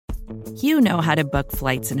You know how to book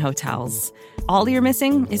flights and hotels. All you're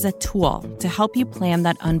missing is a tool to help you plan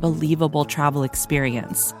that unbelievable travel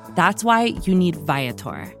experience. That's why you need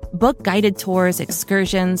Viator. Book guided tours,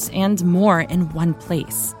 excursions, and more in one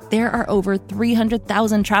place. There are over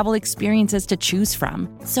 300,000 travel experiences to choose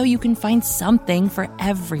from, so you can find something for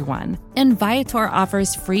everyone. And Viator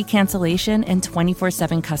offers free cancellation and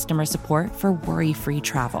 24/7 customer support for worry-free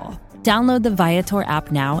travel. Download the Viator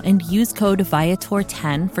app now and use code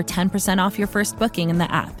Viator10 for 10% off your first booking in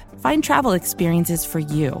the app. Find travel experiences for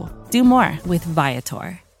you. Do more with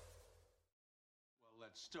Viator. Well,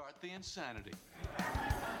 let's start the insanity.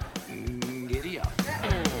 Giddy up.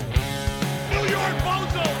 New York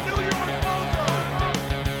Bozo! New York Bozo!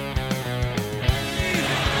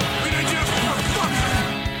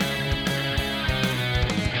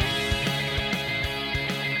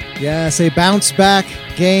 Yes, a bounce-back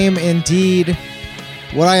game indeed.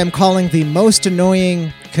 What I am calling the most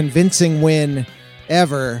annoying, convincing win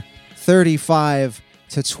ever.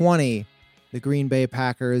 35-20. The Green Bay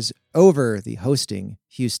Packers over the hosting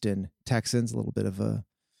Houston Texans. A little bit of a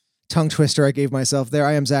tongue twister I gave myself there.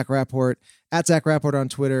 I am Zach Rapport, at Zach Rapport on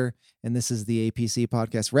Twitter, and this is the APC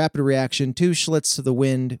podcast. Rapid reaction, 2 Schlitz to the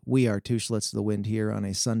wind. We are 2 Schlitz to the wind here on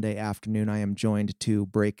a Sunday afternoon. I am joined to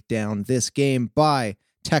break down this game by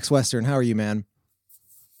Tex Western. How are you, man?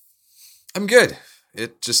 I'm good.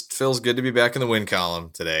 It just feels good to be back in the win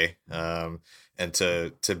column today, and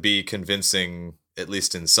to be convincing, at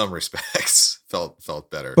least in some respects, felt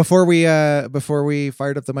better. Before we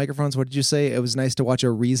fired up the microphones, what did you say? It was nice to watch a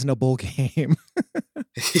reasonable game.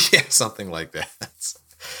 Yeah, something like that.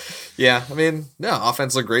 Yeah, I mean, no,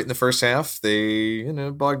 offense looked great in the first half. They,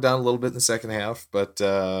 bogged down a little bit in the second half, but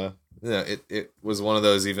it was one of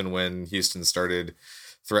those. Even when Houston started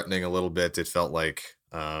threatening a little bit, it felt like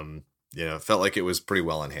it was pretty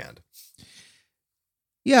well in hand.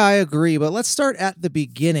 Yeah, I agree. But let's start at the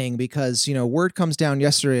beginning because, word comes down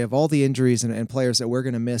yesterday of all the injuries and players that we're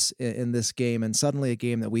going to miss in this game. And suddenly a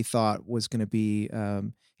game that we thought was going to be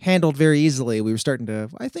handled very easily.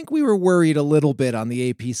 I think we were worried a little bit on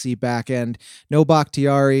the APC back end. No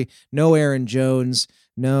Bakhtiari, no Aaron Jones,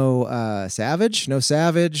 no Savage.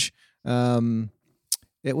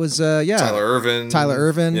 It was, Tyler Ervin,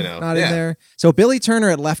 not in there. So Billy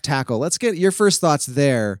Turner at left tackle. Let's get your first thoughts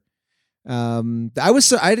there. Maybe I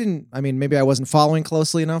wasn't following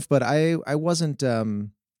closely enough, but I wasn't, I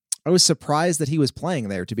was surprised that he was playing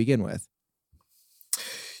there to begin with.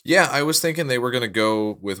 Yeah, I was thinking they were going to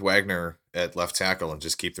go with Wagner at left tackle and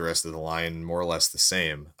just keep the rest of the line more or less the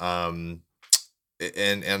same. And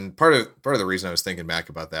part of the reason I was thinking back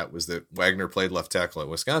about that was that Wagner played left tackle at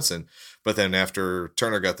Wisconsin, but then after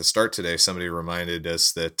Turner got the start today, somebody reminded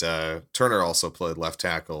us that Turner also played left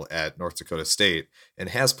tackle at North Dakota State and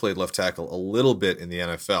has played left tackle a little bit in the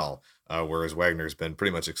NFL, whereas Wagner's been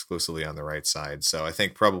pretty much exclusively on the right side. So I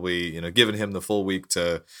think probably giving him the full week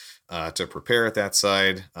to prepare at that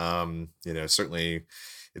side, certainly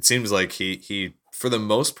it seems like he for the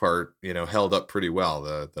most part, held up pretty well.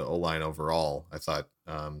 The O-line overall, I thought,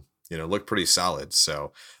 looked pretty solid.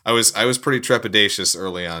 So I was pretty trepidatious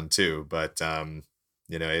early on too, but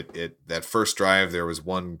that first drive, there was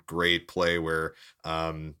one great play where,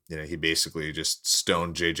 he basically just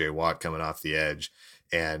stoned JJ Watt coming off the edge.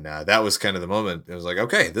 And that was kind of the moment. It was like,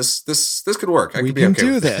 okay, this could work. We can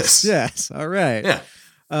do this. Yes. All right. Yeah.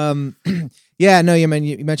 You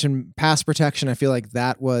mentioned pass protection. I feel like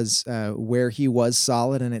that was where he was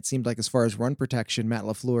solid, and it seemed like as far as run protection, Matt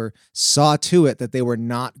LaFleur saw to it that they were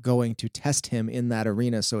not going to test him in that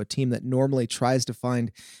arena. So a team that normally tries to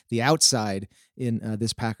find the outside in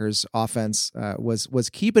this Packers offense was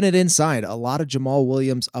keeping it inside. A lot of Jamal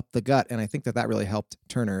Williams up the gut, and I think that really helped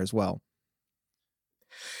Turner as well.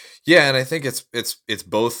 Yeah, and I think it's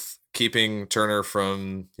both keeping Turner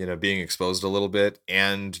from being exposed a little bit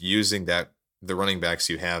and using the running backs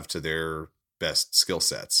you have to their best skill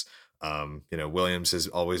sets. Williams has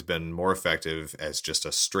always been more effective as just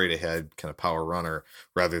a straight ahead kind of power runner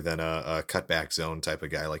rather than a cutback zone type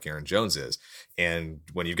of guy like Aaron Jones is. And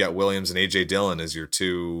when you've got Williams and AJ Dillon as your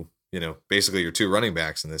two, basically your two running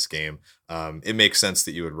backs in this game, it makes sense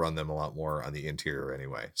that you would run them a lot more on the interior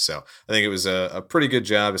anyway. So I think it was a pretty good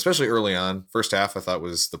job, especially early on. First half, I thought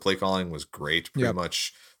the play calling was great, pretty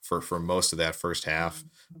much for most of that first half,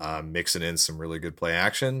 mixing in some really good play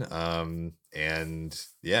action. And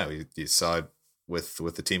yeah, you saw it with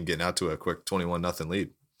the team getting out to a quick 21-0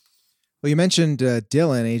 lead. Well, you mentioned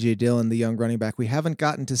Dillon, A.J. Dillon, the young running back. We haven't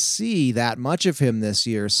gotten to see that much of him this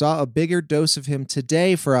year. Saw a bigger dose of him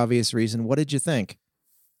today for obvious reason. What did you think?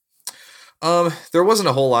 There wasn't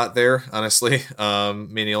a whole lot there, honestly. I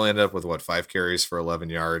mean, he only ended up with 5 carries for 11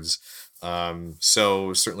 yards.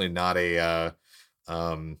 So certainly not a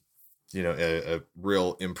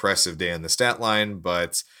real impressive day on the stat line,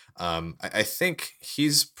 but I think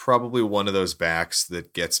he's probably one of those backs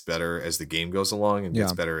that gets better as the game goes along and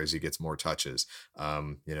gets better as he gets more touches.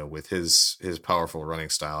 With his powerful running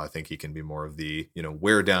style, I think he can be more of the,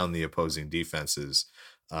 wear down the opposing defenses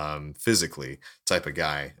physically type of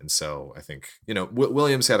guy. And so I think,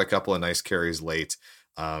 Williams had a couple of nice carries late.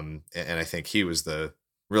 And I think he was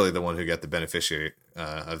really the one who got the beneficiary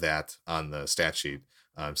of that on the stat sheet,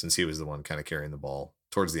 since he was the one kind of carrying the ball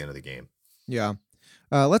towards the end of the game. Yeah.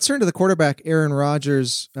 Let's turn to the quarterback, Aaron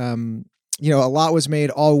Rodgers. A lot was made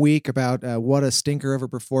all week about what a stinker of a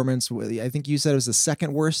performance. I think you said it was the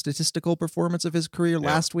second worst statistical performance of his career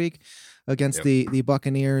last week against the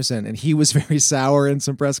Buccaneers. And he was very sour in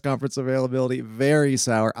some press conference availability, very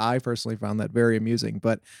sour. I personally found that very amusing,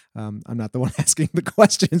 but I'm not the one asking the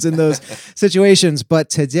questions in those situations. But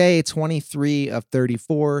today, 23 of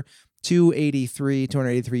 34,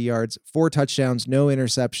 283 yards, 4 touchdowns, no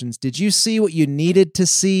interceptions. Did you see what you needed to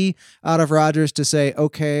see out of Rodgers to say,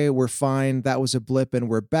 okay, we're fine, that was a blip and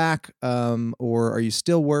we're back? Or are you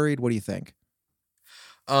still worried? What do you think?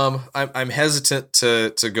 I'm hesitant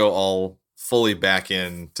to go all fully back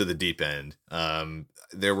into the deep end.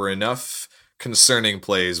 There were enough concerning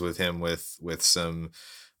plays with him with some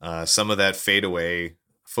of that fadeaway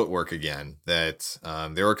footwork again, that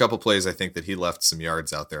there were a couple plays I think that he left some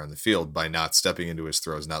yards out there on the field by not stepping into his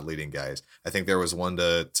throws, not leading guys. I think there was one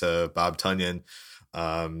to Bob Tunyon.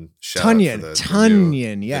 Tunyon,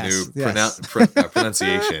 yes.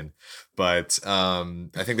 Pronunciation. But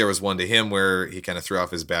I think there was one to him where he kind of threw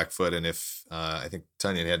off his back foot, and if I think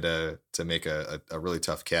Tunyon had to make a really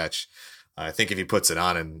tough catch. I think if he puts it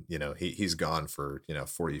on and, he's gone for,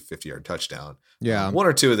 40, 50-yard touchdown. Yeah. One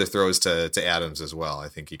or two of the throws to Adams as well. I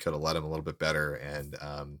think he could have let him a little bit better. And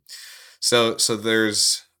so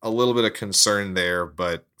there's a little bit of concern there,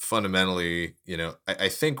 but fundamentally, I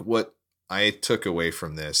think what I took away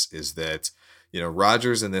from this is that,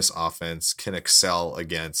 Rodgers in this offense can excel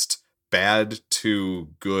against bad to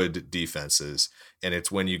good defenses. And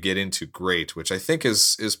it's when you get into great, which I think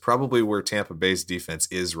is probably where Tampa Bay's defense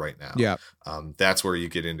is right now. Yeah. That's where you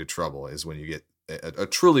get into trouble, is when you get a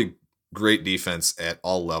truly great defense at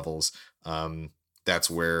all levels.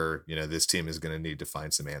 That's where, this team is going to need to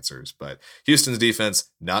find some answers. But Houston's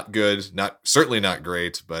defense, not good, certainly not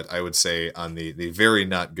great, but I would say on the very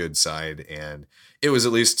not good side. And it was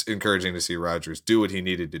at least encouraging to see Rodgers do what he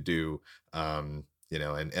needed to do, and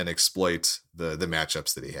exploit the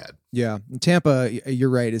matchups that he had. Yeah. Tampa, you're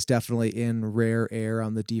right, is definitely in rare air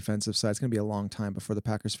on the defensive side. It's going to be a long time before the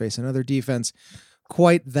Packers face another defense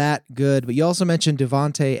quite that good. But you also mentioned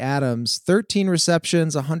Devontae Adams, 13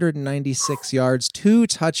 receptions, 196 yards, 2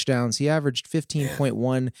 touchdowns. He averaged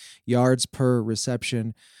 15.1 yards per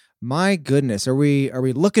reception. My goodness, are we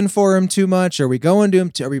looking for him too much? Are we going to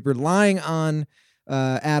him? Are we relying on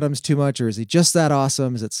Adams too much, or is he just that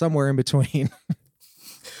awesome? Is it somewhere in between?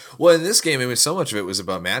 Well, in this game, so much of it was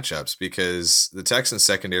about matchups because the Texans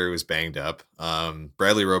secondary was banged up.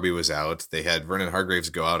 Bradley Roby was out. They had Vernon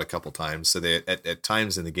Hargreaves go out a couple times. So they at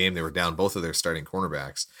times in the game, they were down both of their starting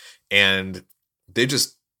cornerbacks. And they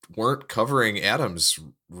just weren't covering Adams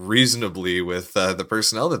reasonably with the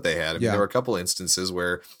personnel that they had. There were a couple instances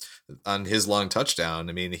where on his long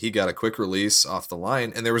touchdown, he got a quick release off the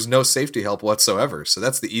line and there was no safety help whatsoever. So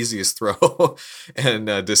that's the easiest throw and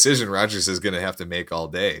decision Rodgers is going to have to make all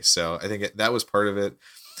day. So I think that was part of it.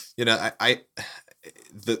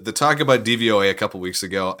 The talk about DVOA a couple weeks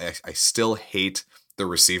ago, I still hate the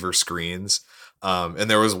receiver screens. And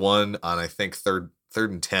there was one on, I think, third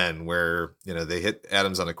and 10 where, they hit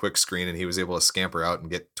Adams on a quick screen and he was able to scamper out and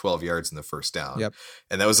get 12 yards in the first down. Yep.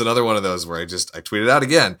 And that was another one of those where I tweeted out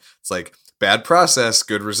again. It's like bad process,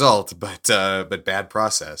 good result, but bad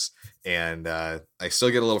process. And I still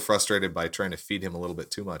get a little frustrated by trying to feed him a little bit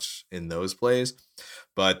too much in those plays.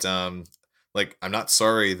 But I'm not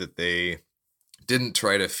sorry that they didn't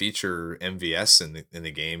try to feature MVS in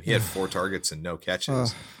the game. He had 4 targets and no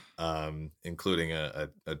catches. Including a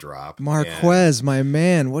drop. Marquez, my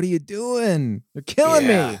man, what are you doing? You're killing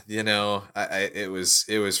me. It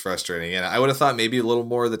was frustrating. And I would have thought maybe a little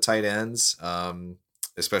more of the tight ends,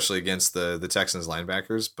 especially against the Texans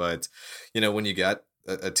linebackers. But, when you got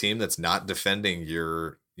a team that's not defending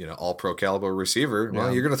your, all pro caliber receiver,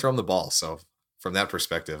 well, you're going to throw them the ball. So from that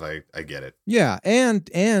perspective, I get it. Yeah, and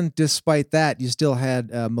despite that, you still had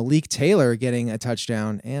Malik Taylor getting a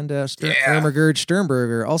touchdown and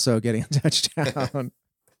Sternberger also getting a touchdown.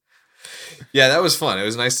 Yeah, that was fun. It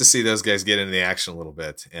was nice to see those guys get into the action a little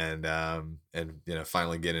bit and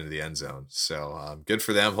finally get into the end zone. So good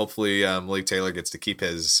for them. Hopefully Malik Taylor gets to keep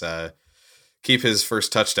his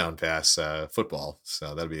first touchdown pass football.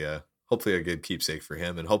 So that'll be hopefully a good keepsake for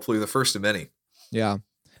him and hopefully the first of many. Yeah.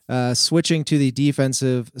 Switching to the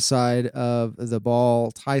defensive side of the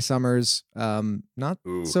ball, Ty Summers, not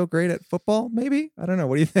so great at football, maybe? I don't know.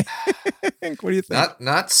 What do you think? What do you think?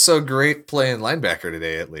 Not so great playing linebacker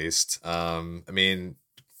today, at least.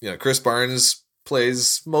 Chris Barnes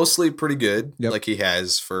plays mostly pretty good, like he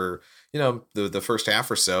has for, the first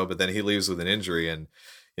half or so, but then he leaves with an injury. And,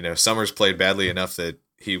 Summers played badly enough that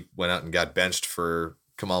he went out and got benched for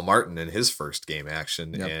Kamal Martin in his first game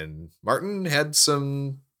action. Yep. And Martin had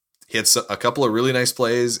a couple of really nice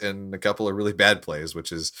plays and a couple of really bad plays,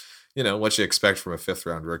 which is, what you expect from a 5th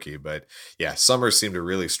round rookie. But yeah, Summers seemed to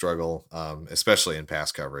really struggle, especially in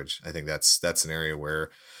pass coverage. I think that's an area where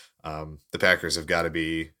the Packers have got to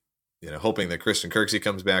be, hoping that Christian Kirksey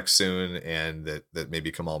comes back soon and that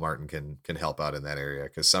maybe Kamal Martin can help out in that area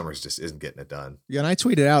because Summers just isn't getting it done. Yeah, and I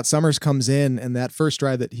tweeted out Summers comes in and that first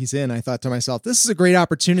drive that he's in, I thought to myself, this is a great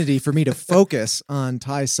opportunity for me to focus on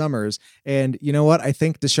Ty Summers. And you know what? I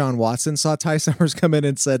think Deshaun Watson saw Ty Summers come in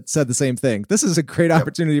and said the same thing. This is a great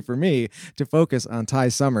opportunity for me to focus on Ty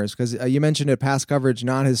Summers because you mentioned it, pass coverage,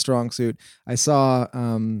 not his strong suit. I saw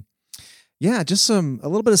just a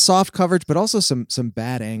little bit of soft coverage, but also some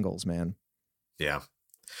bad angles, man. Yeah.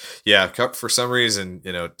 Yeah. For some reason,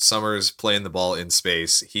 Summers playing the ball in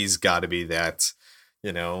space, he's got to be that,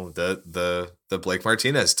 the Blake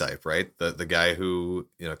Martinez type, right? The guy who,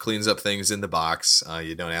 cleans up things in the box.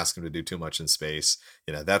 You don't ask him to do too much in space.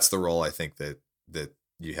 That's the role I think that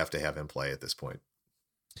you have to have him play at this point.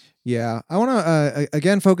 Yeah, I want to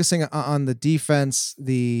again focusing on the defense.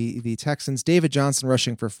 The Texans, David Johnson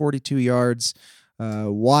rushing for 42 yards,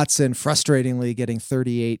 Watson frustratingly getting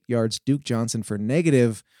 38 yards, Duke Johnson for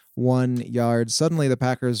 -1 yard. Suddenly, the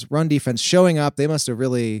Packers' run defense showing up. They must have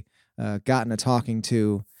really gotten a talking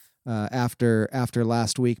to after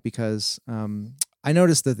last week because I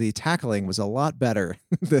noticed that the tackling was a lot better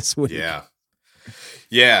this week.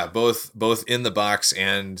 Yeah, both in the box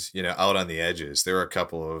and out on the edges. There were a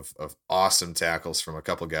couple of awesome tackles from a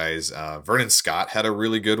couple guys. Vernon Scott had a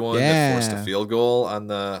really good one that forced a field goal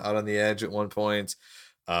out on the edge at one point.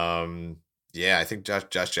 I think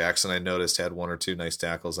Josh Jackson I noticed had 1 or 2 nice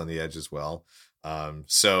tackles on the edge as well.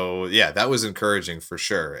 That was encouraging for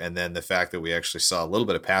sure. And then the fact that we actually saw a little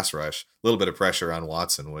bit of pass rush, a little bit of pressure on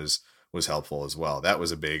Watson was helpful as well. That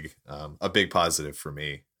was a big positive for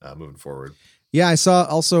me moving forward. Yeah, I saw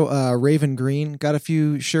also Raven Green got a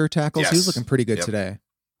few sure tackles. Yes. He was looking pretty good today.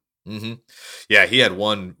 Mm-hmm. Yeah, he had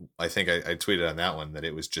one. I think I tweeted on that one that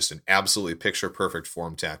it was just an absolutely picture perfect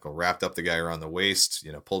form tackle. Wrapped up the guy around the waist,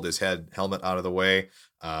 pulled his helmet out of the way,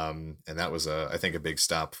 and that was I think a big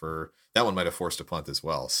stop for that one. Might have forced a punt as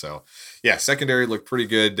well. So yeah, secondary looked pretty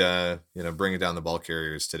good. Bringing down the ball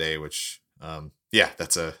carriers today, which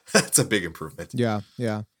that's a big improvement. Yeah.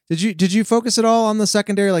 Did you focus at all on the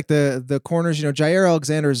secondary, like the corners? Jair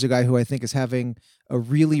Alexander is a guy who I think is having a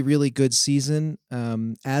really, really good season,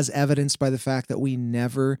 as evidenced by the fact that we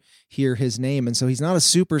never hear his name. And so he's not a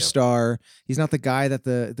superstar. Yep. He's not the guy that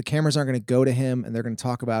the cameras aren't going to go to him and they're going to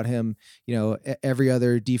talk about him, every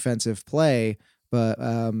other defensive play. But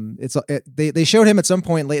they showed him at some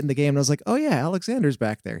point late in the game, and I was like, oh yeah, Alexander's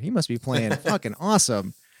back there. He must be playing fucking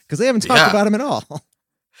awesome because they haven't talked about him at all.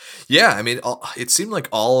 Yeah, I mean, it seemed like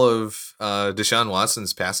all of Deshaun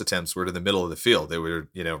Watson's pass attempts were to the middle of the field. They were,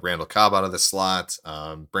 Randall Cobb out of the slot.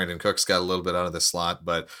 Brandon Cooks got a little bit out of the slot.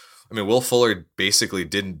 But, I mean, Will Fuller basically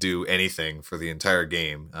didn't do anything for the entire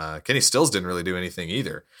game. Kenny Stills didn't really do anything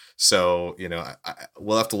either. So,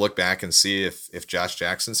 we'll have to look back and see if Josh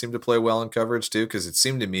Jackson seemed to play well in coverage too, because it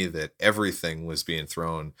seemed to me that everything was being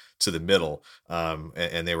thrown to the middle,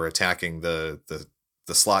 and they were attacking the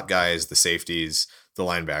slot guys, the safeties, the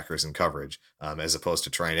linebackers in coverage, as opposed to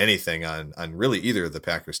trying anything on really either of the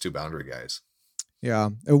Packers' 2 boundary guys.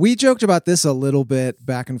 Yeah. We joked about this a little bit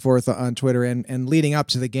back and forth on Twitter and leading up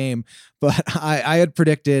to the game, but I had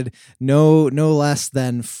predicted no less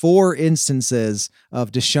than 4 instances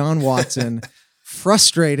of Deshaun Watson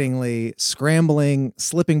frustratingly scrambling,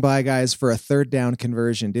 slipping by guys for a 3rd down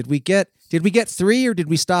conversion. Did we get 3 or did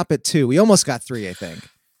we stop at 2? We almost got 3, I think.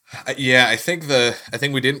 Yeah, I think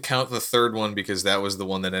we didn't count the 3rd one because that was the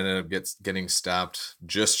one that ended up getting stopped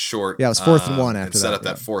just short. Yeah, it was 4th and 1 after and set up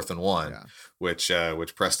that 4th and 1, which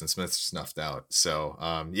Preston Smith snuffed out. So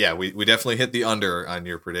we definitely hit the under on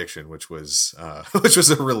your prediction, which was a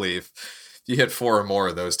relief. If you hit 4 or more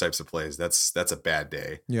of those types of plays, that's a bad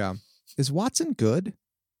day. Yeah, is Watson good?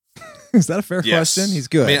 Is that a fair Yes. question? He's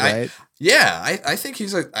good, I mean, right? I think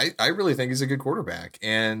I really think he's a good quarterback.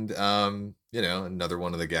 And, another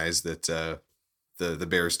one of the guys that, the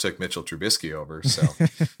Bears took Mitchell Trubisky over. So,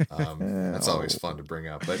 that's always fun to bring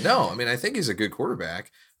up, but no, I mean, I think he's a good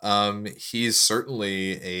quarterback. He's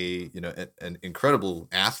certainly an incredible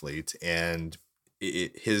athlete, and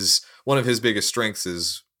one of his biggest strengths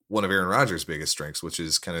is one of Aaron Rodgers' biggest strengths, which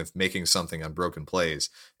is kind of making something on broken plays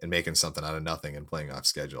and making something out of nothing and playing off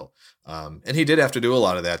schedule. And he did have to do a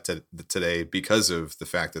lot of that today because of the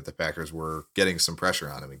fact that the Packers were getting some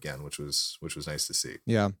pressure on him again, which was nice to see.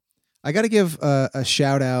 Yeah. I got to give a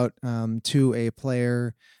shout out to a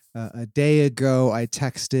player. A day ago, I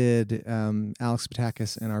texted Alex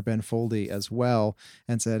Patakis and our Ben Foldy as well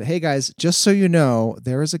and said, hey guys, just so you know,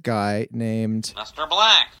 there is a guy named Mr.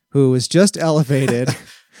 Black, who was just elevated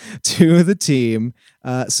to the team.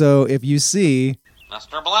 So if you see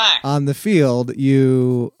Mr. Black, on the field,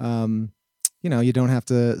 you don't have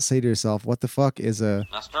to say to yourself, what the fuck is a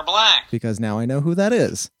Mr. Black, because now I know who that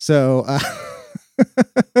is. So,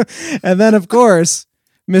 and then of course,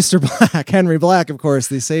 Mr. Black, Henry Black, of course,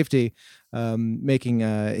 the safety, making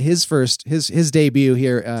his debut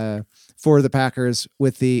here for the Packers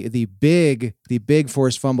with the big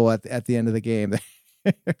forced fumble at the end of the game.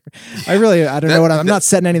 I don't know what I'm not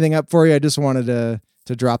setting anything up for you. I just wanted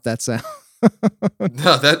to drop that sound.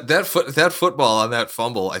 No, that football on that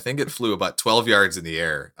fumble, I think it flew about 12 yards in the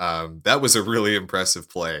air. That was a really impressive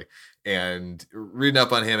play. And reading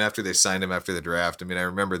up on him after they signed him after the draft, I mean, I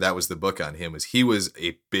remember that was the book on him, was he was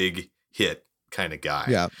a big hit kind of guy.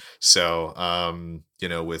 Yeah. So,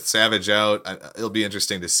 with Savage out, it'll be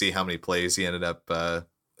interesting to see how many plays he ended up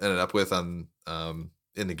with on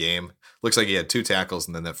in the game. Looks like he had 2 tackles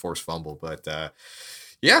and then that forced fumble, but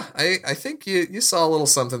I think you saw a little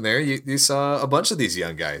something there. You saw a bunch of these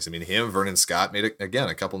young guys. I mean, Vernon Scott made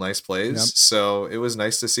a couple nice plays. Yep. So it was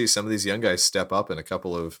nice to see some of these young guys step up in a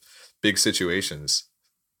couple of big situations.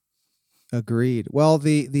 Agreed. Well,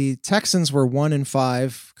 the Texans were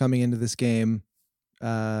 1-5 coming into this game.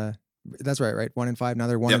 That's right? 1-5. Now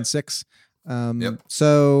they're 1-6. Yep.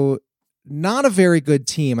 So not a very good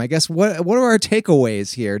team. I guess what are our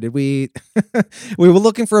takeaways here? Did we we were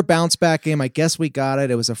looking for a bounce back game. I guess we got it.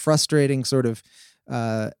 It was a frustrating sort of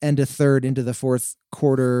end of third into the fourth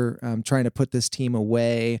quarter, trying to put this team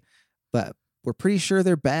away, but we're pretty sure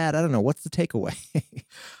they're bad. I don't know. What's the takeaway?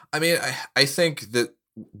 I mean, I think that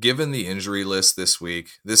given the injury list this week,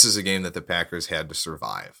 this is a game that the Packers had to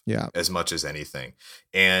survive as much as anything.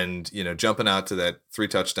 And, jumping out to that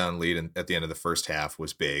 3-touchdown lead at the end of the first half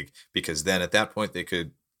was big, because then at that point they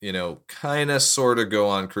could, kind of sort of go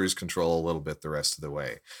on cruise control a little bit the rest of the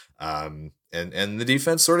way. And the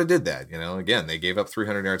defense sort of did that. Again, they gave up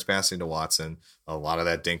 300 yards passing to Watson, a lot of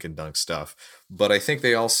that dink and dunk stuff. But I think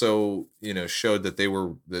they also, showed that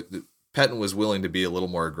that Pettin was willing to be a little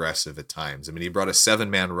more aggressive at times. I mean, he brought a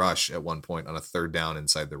 7-man rush at one point on a 3rd down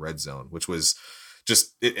inside the red zone, which was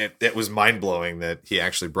just, it was mind blowing that he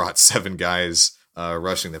actually brought 7 guys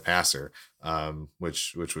rushing the passer,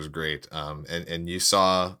 which was great. And you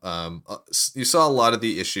saw a lot of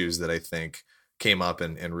the issues that I think came up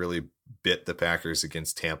and really bit the Packers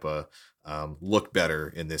against Tampa look better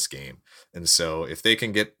in this game. And so if they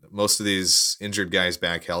can get most of these injured guys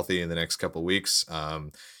back healthy in the next couple of weeks,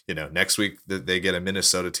 next week they get a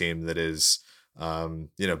Minnesota team that is,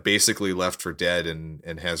 basically left for dead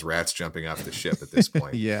and has rats jumping off the ship at this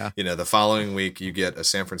point. Yeah. The following week you get a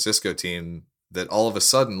San Francisco team that all of a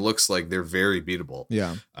sudden looks like they're very beatable.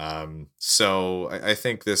 Yeah. So I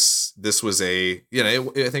think this was I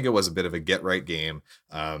think it was a bit of a get right game.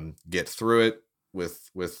 Get through it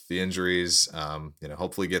with the injuries.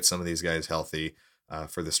 Hopefully get some of these guys healthy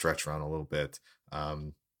for the stretch run a little bit.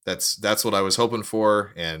 That's what I was hoping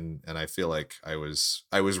for, and I feel like I was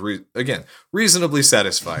reasonably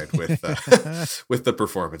satisfied with with the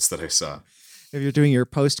performance that I saw. If you're doing your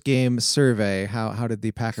post-game survey, how did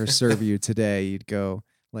the Packers serve you today? You'd go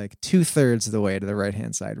like 2/3 of the way to the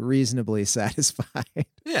right-hand side, reasonably satisfied.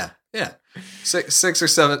 Yeah. 6 or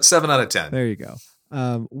 7 out of 10. There you go.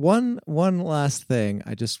 One last thing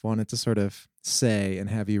I just wanted to sort of say and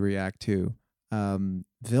have you react to.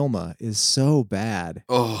 Vilma is so bad.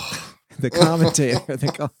 Oh, the commentator, the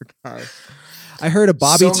color guard. I heard a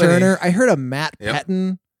Bobby Turner. I heard a Matt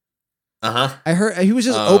Pettin. I heard he was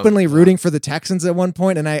just openly rooting for the Texans at one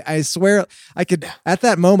point, and I swear I could at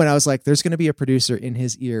that moment I was like, "There's going to be a producer in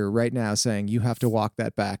his ear right now saying you have to walk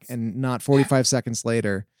that back," and not 45 seconds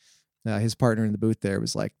later. His partner in the booth there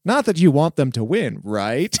was like, not that you want them to win,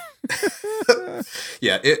 right?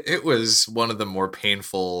 Yeah, it was one of the more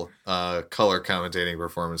painful color commentating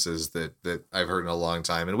performances that I've heard in a long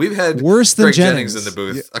time. And we've had worse than Greg Jennings in the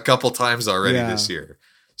Jennings. booth a couple times already this year.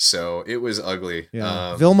 So it was ugly.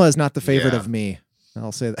 Yeah. Vilma is not the favorite yeah. of me.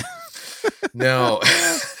 I'll say that. No.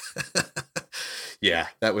 Yeah,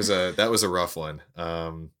 that was a rough one.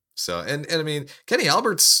 So and I mean, Kenny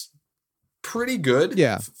Albert's pretty good.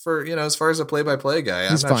 Yeah. For, as far as a play-by-play guy.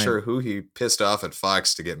 He's I'm not fine. sure who he pissed off at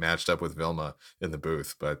Fox to get matched up with Vilma in the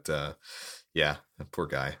booth, but yeah, poor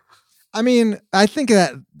guy. I mean, I think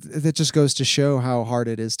that just goes to show how hard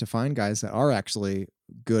it is to find guys that are actually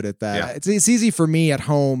good at that. Yeah. It's easy for me at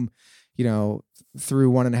home,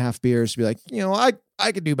 through 1.5 beers to be like,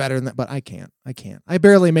 I could do better than that, but I can't. I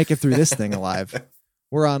barely make it through this thing alive.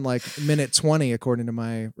 We're on like minute 20 according to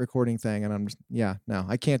my recording thing, and I'm just, no,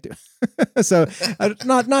 I can't do it. So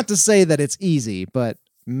not to say that it's easy, but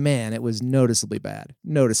man, it was noticeably bad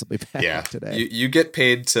today. You get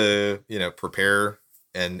paid to, prepare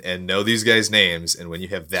and know these guys' names, and when you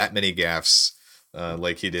have that many gaffes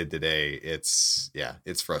like he did today, it's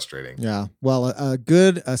frustrating. Yeah. Well,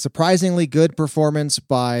 a surprisingly good performance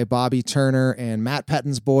by Bobby Turner, and Matt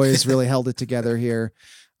Pettin's boys really held it together here.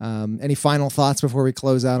 Any final thoughts before we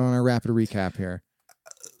close out on our rapid recap here?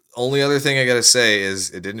 Only other thing I got to say is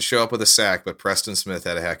it didn't show up with a sack, but Preston Smith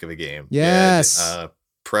had a heck of a game. Yes. He had,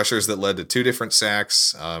 pressures that led to 2 different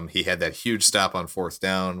sacks. He had that huge stop on 4th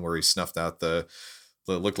down where he snuffed out the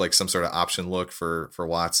looked like some sort of option look for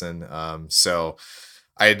Watson. So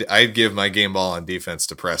I'd give my game ball on defense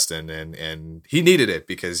to Preston, and he needed it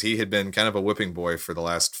because he had been kind of a whipping boy for the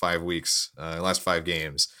last 5 weeks, last 5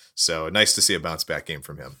 games. So nice to see a bounce back game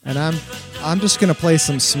from him. And I'm just gonna play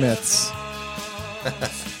some Smiths.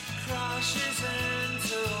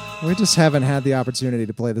 We just haven't had the opportunity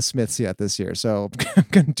to play the Smiths yet this year, so I'm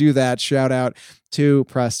gonna do that. Shout out to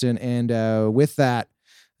Preston, and with that.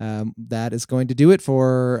 That is going to do it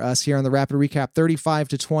for us here on the Rapid Recap.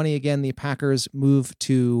 35-20. Again, the Packers move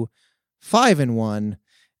to 5-1,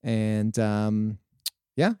 and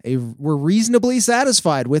we're reasonably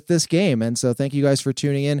satisfied with this game. And so thank you guys for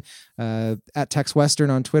tuning in. At Tex Western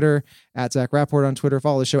on Twitter, at Zach Rapport on Twitter.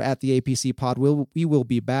 Follow the show at the APC Pod. We will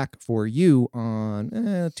be back for you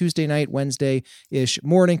on Tuesday night, Wednesday-ish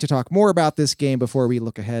morning to talk more about this game before we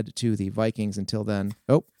look ahead to the Vikings. Until then,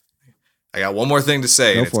 I got one more thing to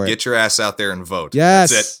say, and it's get your ass out there and vote.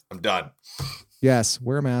 Yes. That's it. I'm done. Yes.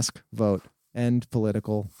 Wear a mask, vote, end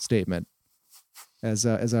political statement. As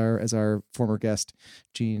our former guest,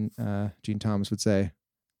 Gene Thomas would say,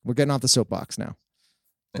 we're getting off the soapbox now.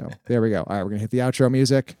 So there we go. All right, we're going to hit the outro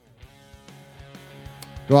music.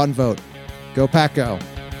 Go out and vote. Go Pack Go.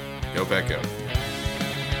 Go Pack Go.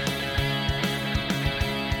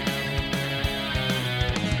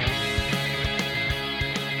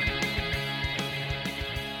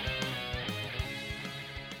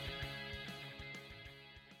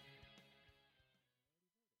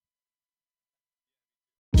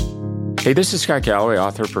 Hey, this is Scott Galloway,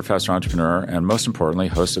 author, professor, entrepreneur, and most importantly,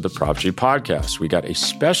 host of the Prop G podcast. We got a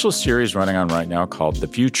special series running on right now called The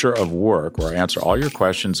Future of Work, where I answer all your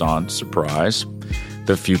questions on, surprise,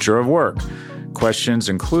 the future of work. Questions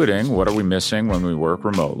including, what are we missing when we work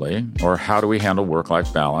remotely? Or how do we handle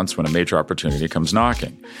work-life balance when a major opportunity comes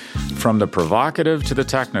knocking? From the provocative to the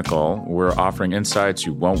technical, we're offering insights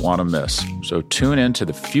you won't want to miss. So tune in to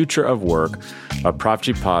The Future of Work, a Prop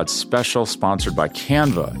G Pod special sponsored by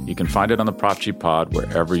Canva. You can find it on the Prop G Pod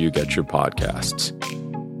wherever you get your podcasts.